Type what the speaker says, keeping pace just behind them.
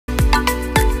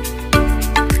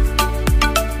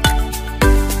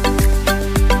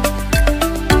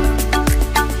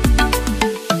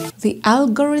The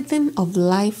algorithm of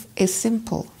life is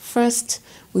simple. First,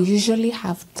 we usually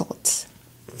have thoughts,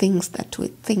 things that we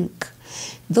think.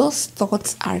 Those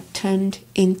thoughts are turned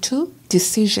into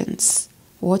decisions,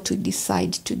 what we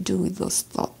decide to do with those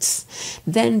thoughts.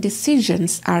 Then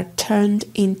decisions are turned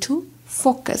into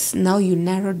focus. Now you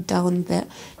narrow down the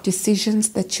decisions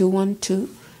that you want to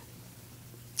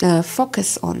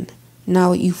focus on.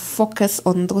 Now you focus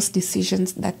on those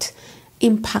decisions that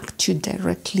impact you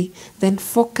directly. Then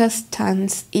focus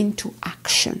turns into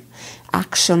action.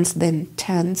 Actions then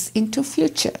turns into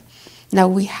future. Now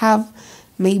we have,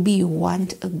 maybe you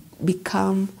want to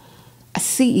become a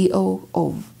CEO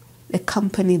of the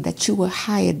company that you were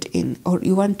hired in, or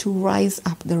you want to rise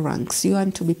up the ranks, you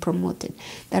want to be promoted.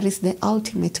 That is the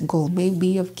ultimate goal. Maybe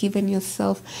you've given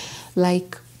yourself,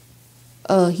 like,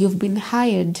 you've been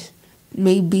hired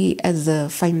maybe as a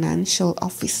financial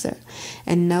officer,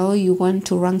 and now you want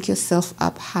to rank yourself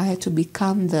up higher to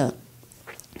become the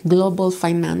global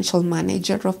financial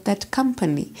manager of that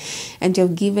company, and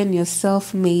you've given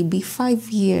yourself maybe 5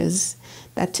 years,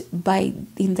 that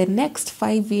in the next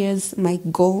 5 years my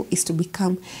goal is to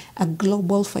become a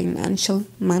global financial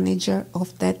manager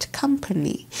of that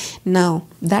company. Now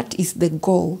that is the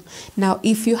goal. Now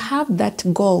if you have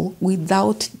that goal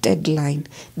without deadline,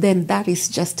 then that is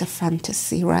just a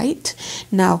fantasy, right?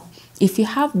 Now if you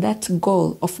have that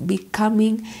goal of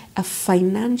becoming a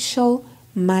financial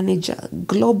manager,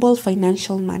 global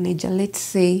financial manager, let's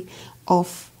say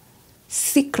of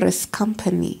Secret's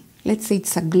company, let's say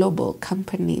it's a global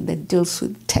company that deals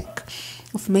with tech,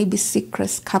 of maybe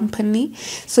Secret's company.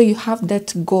 So you have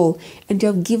that goal and you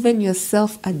have given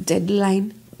yourself a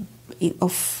deadline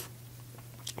of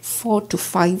 4 to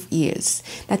 5 years.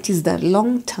 That is the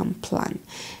long-term plan.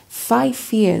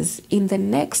 5 years, in the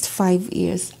next 5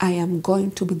 years, I am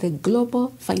going to be the global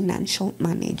financial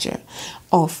manager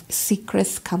of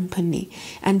Secret's company.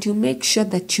 And you make sure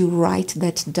that you write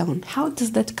that down. How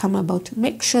does that come about?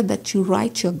 Make sure that you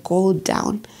write your goal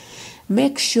down.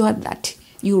 Make sure that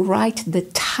you write the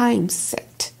time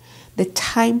set, the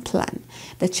time plan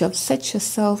that you have set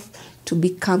yourself to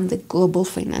become the global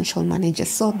financial manager.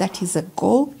 So that is a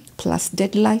goal plus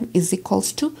deadline is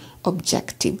equals to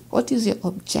objective. What is your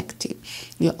objective?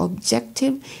 Your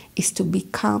objective is to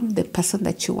become the person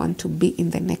that you want to be in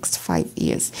the next 5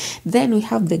 years. Then we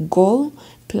have the goal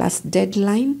plus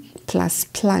deadline plus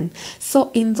plan. So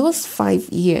in those 5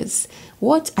 years,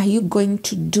 what are you going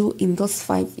to do in those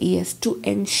 5 years to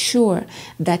ensure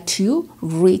that you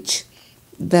reach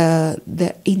the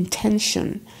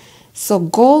intention? So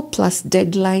goal plus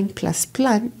deadline plus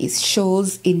plan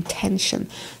shows intention.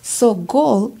 So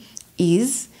goal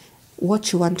is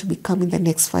what you want to become in the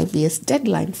next 5 years.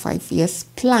 Deadline, 5 years.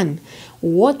 Plan.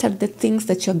 What are the things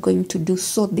that you're going to do?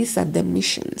 So these are the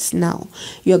missions. Now,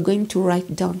 you're going to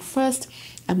write down first,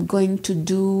 I'm going to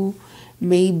do,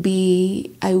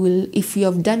 maybe I will, if you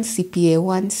have done CPA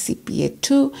 1, CPA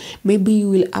 2, maybe you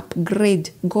will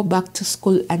upgrade, go back to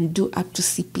school and do up to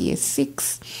CPA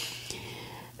 6.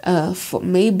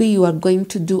 Maybe you are going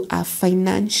to do a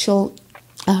financial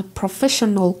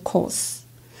professional course.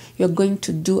 You're going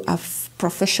to do a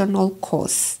professional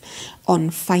course on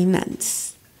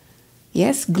finance.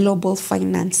 Yes, global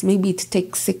finance. Maybe it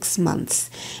takes 6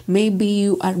 months. Maybe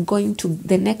you are going to,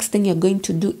 the next thing you're going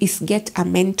to do is get a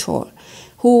mentor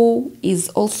who is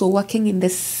also working in the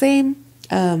same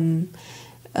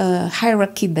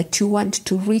hierarchy that you want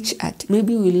to reach at.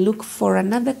 Maybe we look for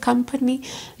another company,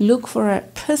 look for a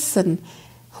person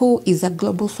who is a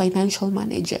global financial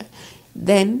manager.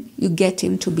 Then you get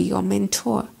him to be your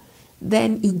mentor.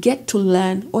 Then you get to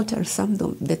learn what are some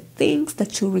of the things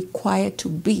that you require to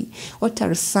be. What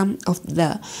are some of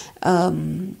the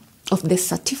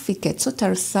certificates? What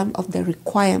are some of the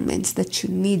requirements that you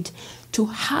need to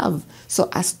have so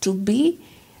as to be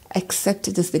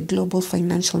accepted as the global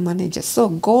financial manager? So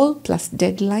goal plus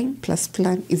deadline plus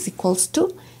plan is equals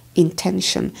to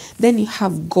intention. Then you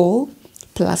have goal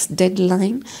plus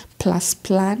deadline plus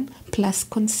plan plus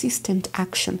consistent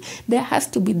action. There has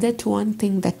to be that one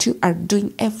thing that you are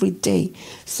doing every day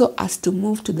so as to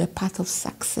move to the path of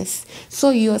success. So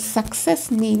your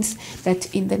success means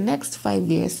that in the next 5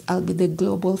 years, I'll be the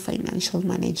global financial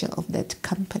manager of that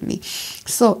company.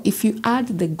 So if you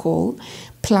add the goal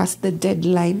plus the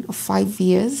deadline of 5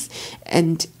 years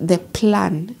and the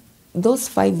plan, those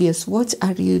 5 years, what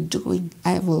are you doing?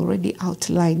 I have already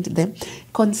outlined them.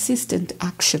 Consistent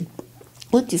action.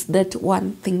 What is that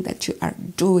one thing that you are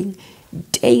doing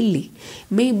daily?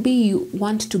 Maybe you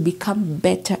want to become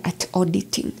better at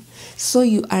auditing. So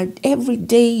every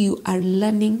day you are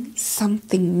learning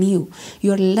something new.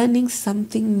 You're learning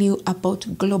something new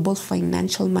about global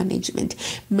financial management.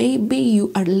 Maybe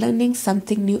you are learning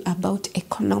something new about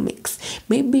economics.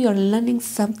 Maybe you're learning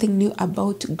something new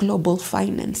about global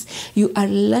finance. You are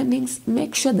learning,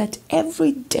 make sure that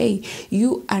every day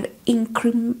you are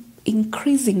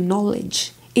increasing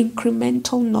knowledge,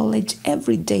 incremental knowledge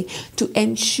every day, to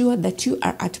ensure that you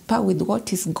are at par with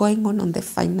what is going on the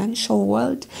financial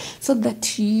world, so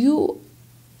that you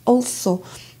also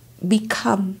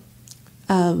become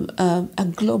a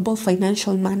global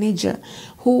financial manager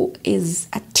who is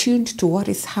attuned to what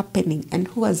is happening and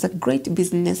who has a great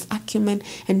business acumen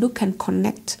and who can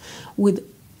connect with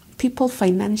people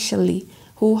financially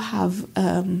who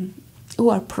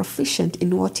are proficient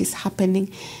in what is happening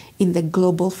in the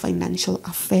global financial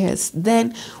affairs.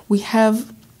 Then we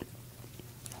have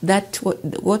that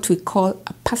what we call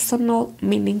a personal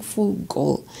meaningful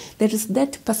goal. There is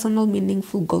that personal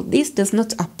meaningful goal. This does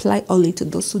not apply only to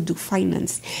those who do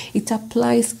finance. It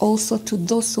applies also to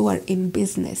those who are in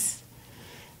business.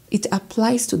 It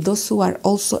applies to those who are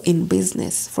also in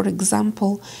business. For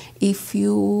example, if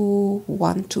you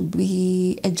want to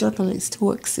be a journalist who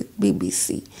works at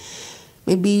BBC,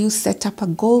 maybe you set up a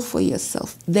goal for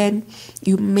yourself. Then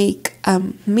you make a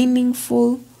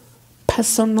meaningful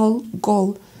personal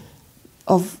goal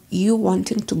of you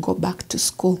wanting to go back to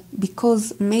school,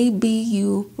 because maybe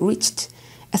you reached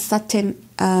a certain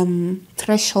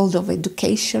threshold of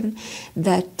education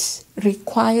that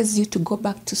requires you to go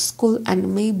back to school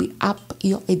and maybe up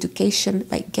your education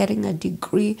by getting a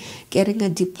degree, getting a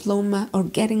diploma, or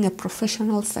getting a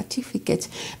professional certificate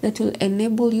that will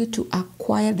enable you to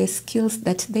acquire the skills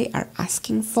that they are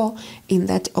asking for in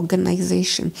that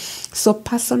organization. So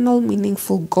personal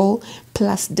meaningful goal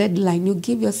plus deadline. You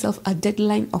give yourself a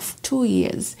deadline of 2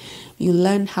 years. You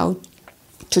learn how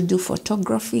to do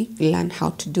photography, you learn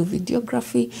how to do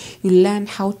videography, you learn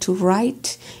how to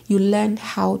write, you learn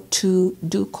how to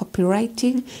do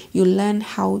copywriting, you learn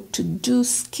how to do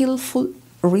skillful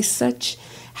research,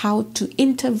 how to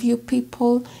interview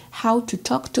people, how to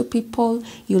talk to people,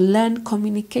 you learn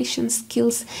communication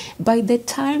skills. By the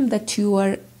time that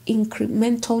your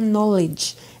incremental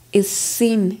knowledge is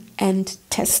seen and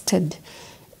tested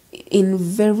in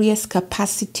various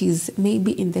capacities,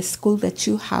 maybe in the school that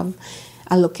you have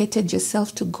allocated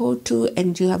yourself to go to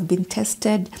and you have been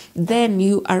tested, then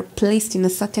you are placed in a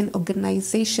certain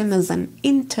organization as an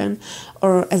intern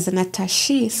or as an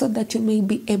attaché, so that you may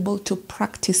be able to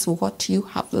practice what you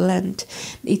have learned.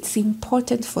 It's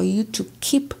important for you to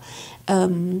keep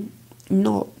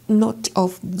note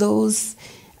of those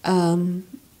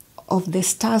of the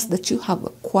stars that you have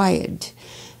acquired.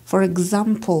 For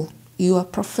example, your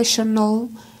professional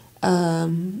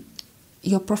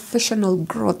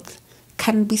growth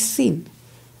can be seen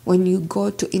when you go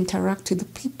to interact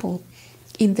with people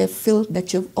in the field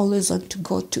that you've always wanted to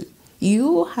go to.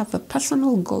 You have a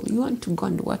personal goal. You want to go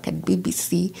and work at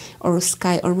BBC or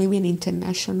Sky or maybe an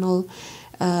international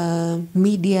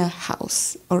media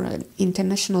house or an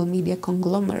international media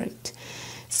conglomerate.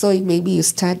 So maybe you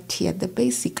start here at the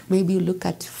basic. Maybe you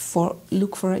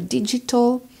look for a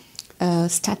digital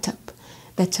startup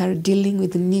that are dealing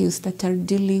with the news, that are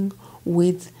dealing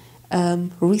with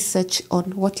research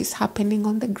on what is happening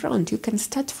on the ground. You can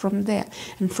start from there,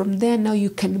 and from there now you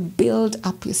can build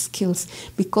up your skills,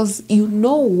 because you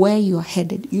know where you're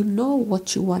headed, you know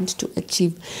what you want to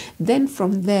achieve. Then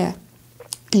from there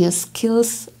your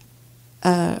skills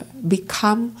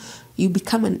you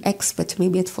become an expert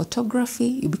maybe at photography,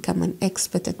 you become an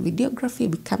expert at videography, you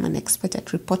become an expert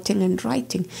at reporting and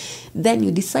writing. Then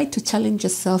you decide to challenge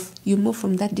yourself. You move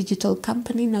from that digital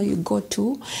company, now you go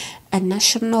to a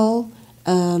national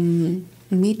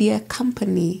media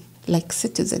company like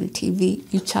Citizen TV.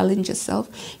 You challenge yourself,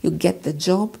 you get the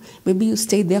job, maybe you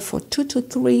stay there for 2 to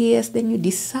 3 years, then you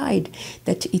decide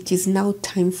that it is now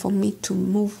time for me to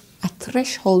move a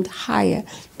threshold higher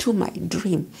to my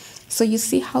dream. So you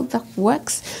see how that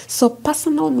works? So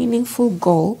personal meaningful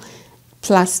goal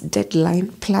plus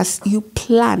deadline plus you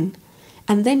plan,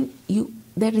 and then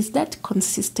there is that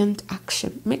consistent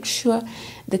action. Make sure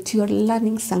that you are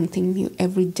learning something new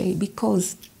every day,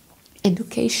 because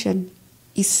education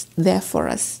is there for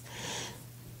us.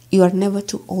 You are never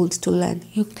too old to learn.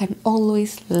 You can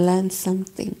always learn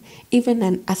something.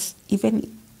 Even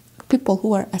people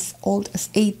who are as old as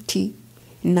 80,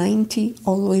 90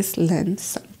 always learn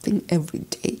something every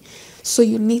day. So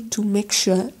you need to make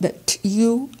sure that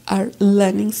you are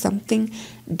learning something,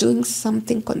 doing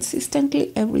something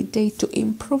consistently every day to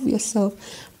improve yourself.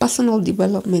 Personal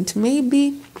development.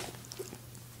 Maybe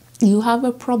you have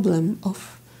a problem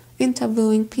of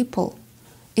interviewing people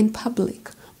in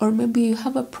public, or maybe you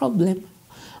have a problem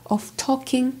of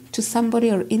talking to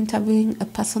somebody or interviewing a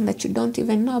person that you don't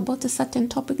even know about a certain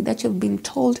topic that you've been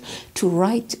told to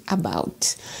write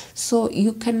about. So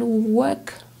you can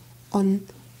work on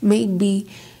maybe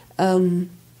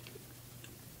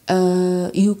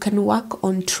you can work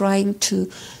on trying to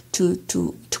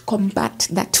combat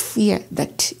that fear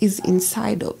that is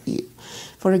inside of you.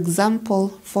 For example,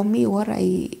 for me, what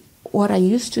I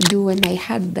used to do when I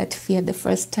had that fear the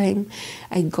first time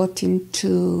I got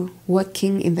into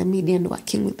working in the media and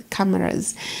working with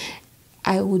cameras,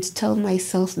 I would tell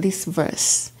myself this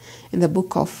verse in the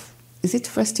book of, is it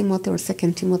 1 Timothy or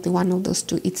 2 Timothy, one of those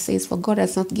two? It says, "For God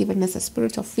has not given us a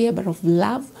spirit of fear, but of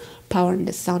love, power, and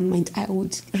a sound mind." I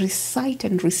would recite,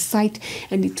 and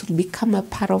it would become a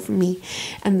part of me.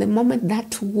 And the moment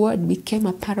that word became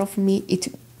a part of me,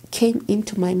 it came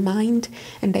into my mind,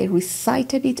 and I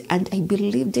recited it, and I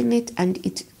believed in it, and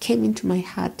it came into my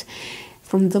heart.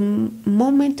 From the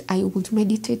moment I would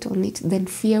meditate on it, then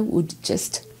fear would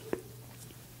just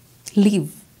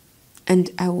leave, and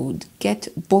I would get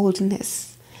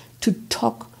boldness to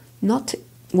talk, not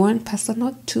one person,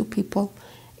 not two people,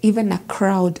 even a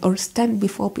crowd, or stand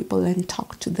before people and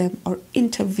talk to them, or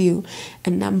interview a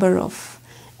number of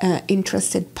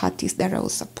interested parties that I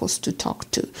was supposed to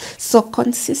talk to. So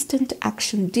consistent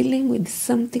action, dealing with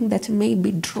something that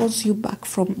maybe draws you back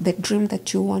from the dream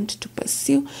that you want to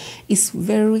pursue, is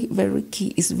very, very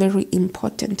key, is very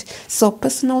important. So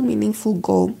personal meaningful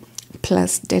goal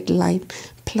plus deadline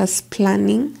plus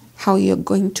planning how you're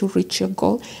going to reach your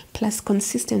goal plus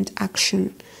consistent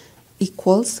action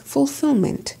equals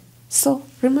fulfillment. So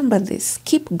remember this,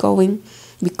 keep going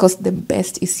because the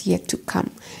best is yet to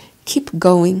come. Keep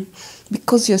going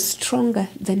because you're stronger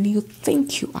than you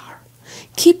think you are.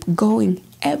 Keep going.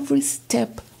 Every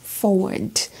step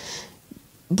forward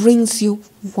brings you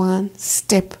one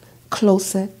step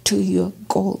closer to your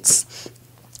goals.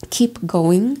 Keep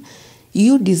going.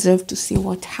 You deserve to see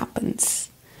what happens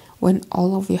when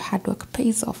all of your hard work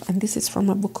pays off. And this is from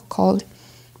a book called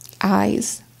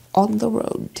Eyes on the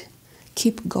Road.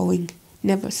 Keep going.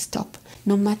 Never stop.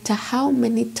 No matter how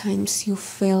many times you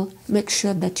fail, make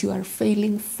sure that you are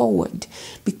failing forward.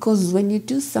 Because when you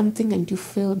do something and you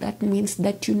fail, that means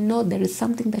that you know there is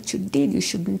something that you did, you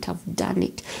shouldn't have done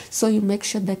it. So you make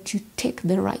sure that you take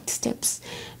the right steps,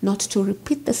 not to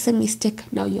repeat the same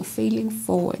mistake. Now you're failing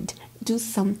forward. Do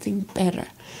something better.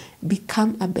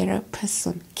 Become a better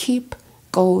person. Keep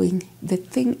going. The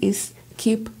thing is,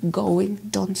 keep going.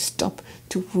 Don't stop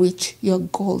to reach your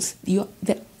goals. The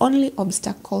only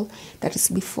obstacle that is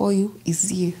before you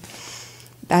is you.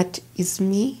 That is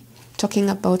me talking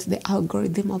about the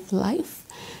algorithm of life.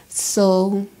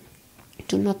 So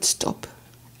do not stop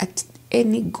at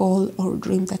any goal or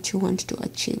dream that you want to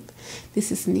achieve.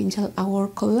 This is Ninja Hour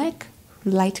Collect,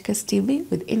 Lightcast TV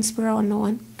with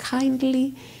Inspira101.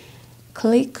 Kindly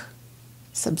click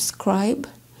subscribe,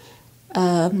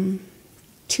 tune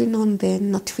on the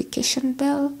notification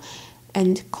bell,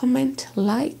 and comment,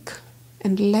 like,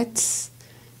 and let's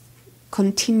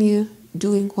continue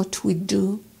doing what we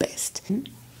do best.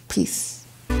 Peace.